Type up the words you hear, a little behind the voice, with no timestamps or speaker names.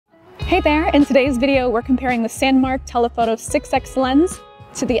Hey there! In today's video, we're comparing the Sanmark Telephoto 6X lens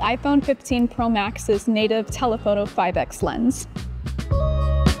to the iPhone 15 Pro Max's native Telephoto 5X lens.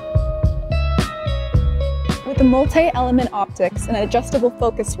 With the multi-element optics and adjustable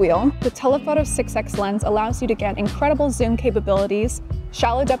focus wheel, the Telephoto 6X lens allows you to get incredible zoom capabilities,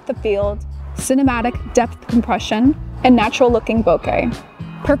 shallow depth of field, cinematic depth compression, and natural-looking bokeh.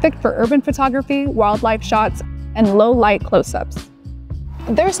 Perfect for urban photography, wildlife shots, and low-light close-ups.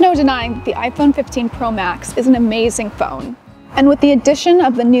 There's no denying that the iPhone 15 Pro Max is an amazing phone. And with the addition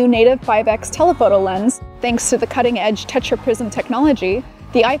of the new native 5X telephoto lens, thanks to the cutting-edge tetraprism technology,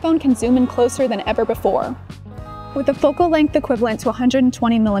 the iPhone can zoom in closer than ever before. With a focal length equivalent to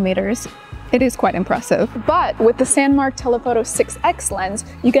 120 millimeters, it is quite impressive. But with the Sanmark Telephoto 6X lens,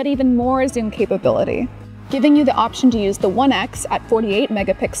 you get even more zoom capability, giving you the option to use the 1X at 48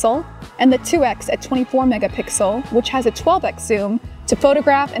 megapixel and the 2X at 24 megapixel, which has a 12X zoom, to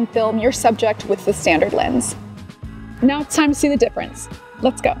photograph and film your subject with the standard lens. Now it's time to see the difference.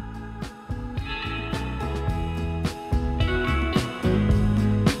 Let's go.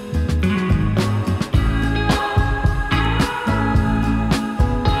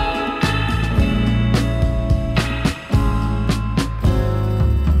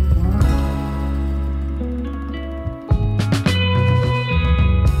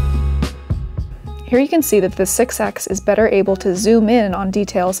 Here you can see that the 6X is better able to zoom in on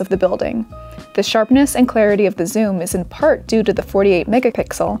details of the building. The sharpness and clarity of the zoom is in part due to the 48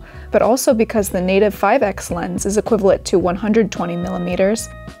 megapixel, but also because the native 5X lens is equivalent to 120 millimeters,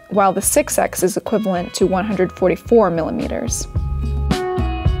 while the 6X is equivalent to 144 millimeters.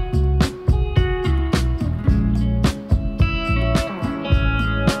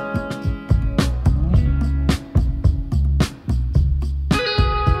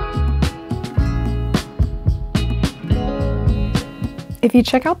 If you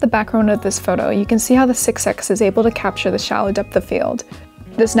check out the background of this photo, you can see how the 6X is able to capture the shallow depth of field.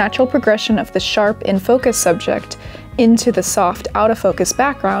 This natural progression of the sharp in-focus subject into the soft out-of-focus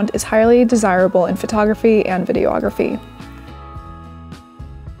background is highly desirable in photography and videography.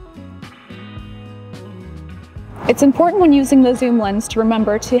 It's important when using the zoom lens to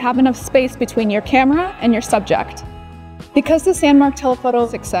remember to have enough space between your camera and your subject. Because the Sanmark Telephoto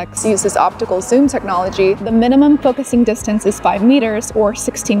 6X uses optical zoom technology, the minimum focusing distance is 5 meters or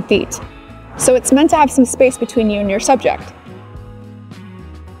 16 feet. So it's meant to have some space between you and your subject.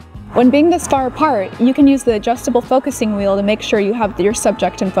 When being this far apart, you can use the adjustable focusing wheel to make sure you have your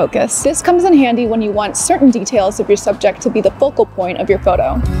subject in focus. This comes in handy when you want certain details of your subject to be the focal point of your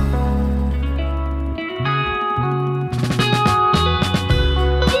photo.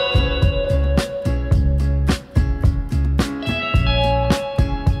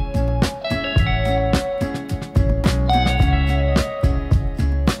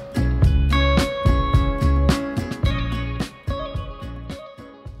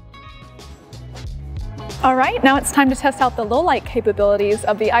 Alright, now it's time to test out the low-light capabilities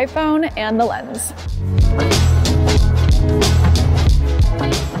of the iPhone and the lens.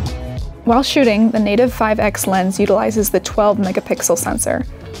 While shooting, the native 5X lens utilizes the 12 megapixel sensor,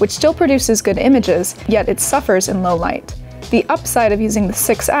 which still produces good images, yet it suffers in low light. The upside of using the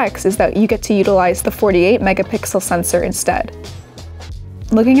 6X is that you get to utilize the 48 megapixel sensor instead.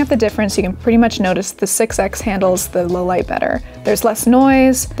 Looking at the difference, you can pretty much notice the 6X handles the low light better. There's less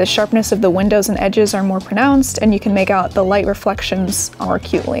noise, the sharpness of the windows and edges are more pronounced, and you can make out the light reflections more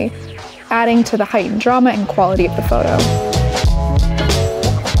acutely, adding to the heightened drama and quality of the photo.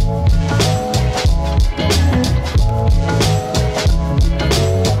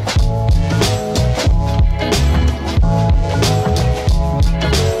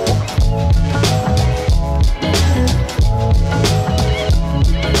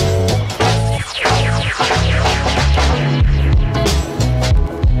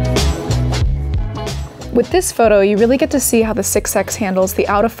 With this photo, you really get to see how the 6X handles the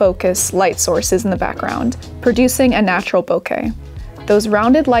out-of-focus light sources in the background, producing a natural bokeh. Those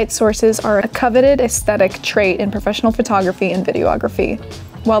rounded light sources are a coveted aesthetic trait in professional photography and videography.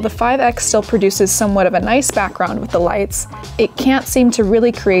 While the 5X still produces somewhat of a nice background with the lights, it can't seem to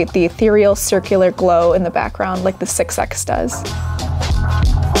really create the ethereal circular glow in the background like the 6X does.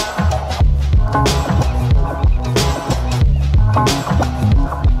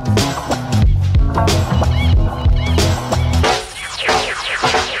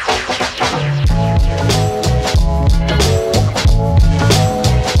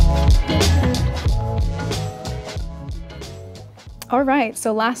 Alright,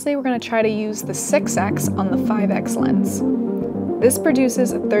 so lastly we're going to try to use the 6X on the 5X lens. This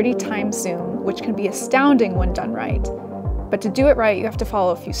produces a 30 times zoom, which can be astounding when done right. But to do it right, you have to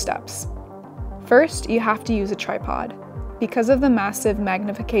follow a few steps. First, you have to use a tripod. Because of the massive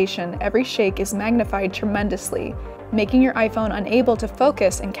magnification, every shake is magnified tremendously, making your iPhone unable to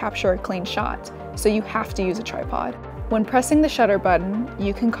focus and capture a clean shot, so you have to use a tripod. When pressing the shutter button,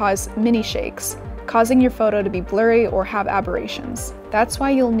 you can cause mini shakes, causing your photo to be blurry or have aberrations. That's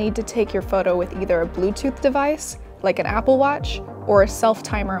why you'll need to take your photo with either a Bluetooth device, like an Apple Watch, or a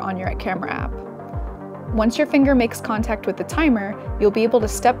self-timer on your camera app. Once your finger makes contact with the timer, you'll be able to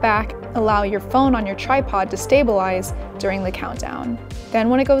step back, allow your phone on your tripod to stabilize during the countdown. Then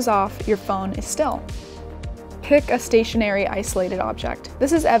when it goes off, your phone is still. Pick a stationary, isolated object.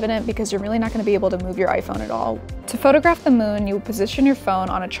 This is evident because you're really not going to be able to move your iPhone at all. To photograph the moon, you will position your phone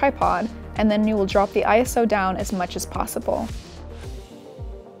on a tripod, and then you will drop the ISO down as much as possible.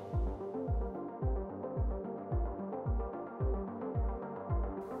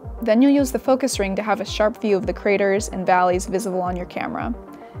 Then you'll use the focus ring to have a sharp view of the craters and valleys visible on your camera.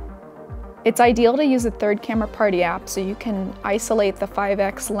 It's ideal to use a third camera party app so you can isolate the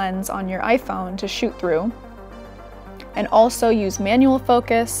 5x lens on your iPhone to shoot through, and also use manual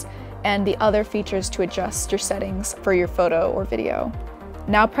focus and the other features to adjust your settings for your photo or video.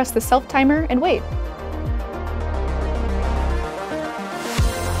 Now press the self-timer and wait.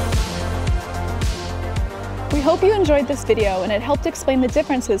 We hope you enjoyed this video and it helped explain the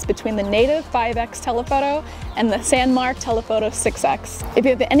differences between the native 5x telephoto and the Sanmark Telephoto 6x. If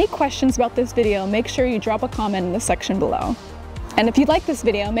you have any questions about this video, make sure you drop a comment in the section below. And if you like this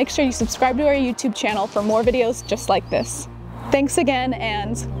video, make sure you subscribe to our YouTube channel for more videos just like this. Thanks again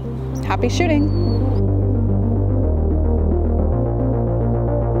and happy shooting!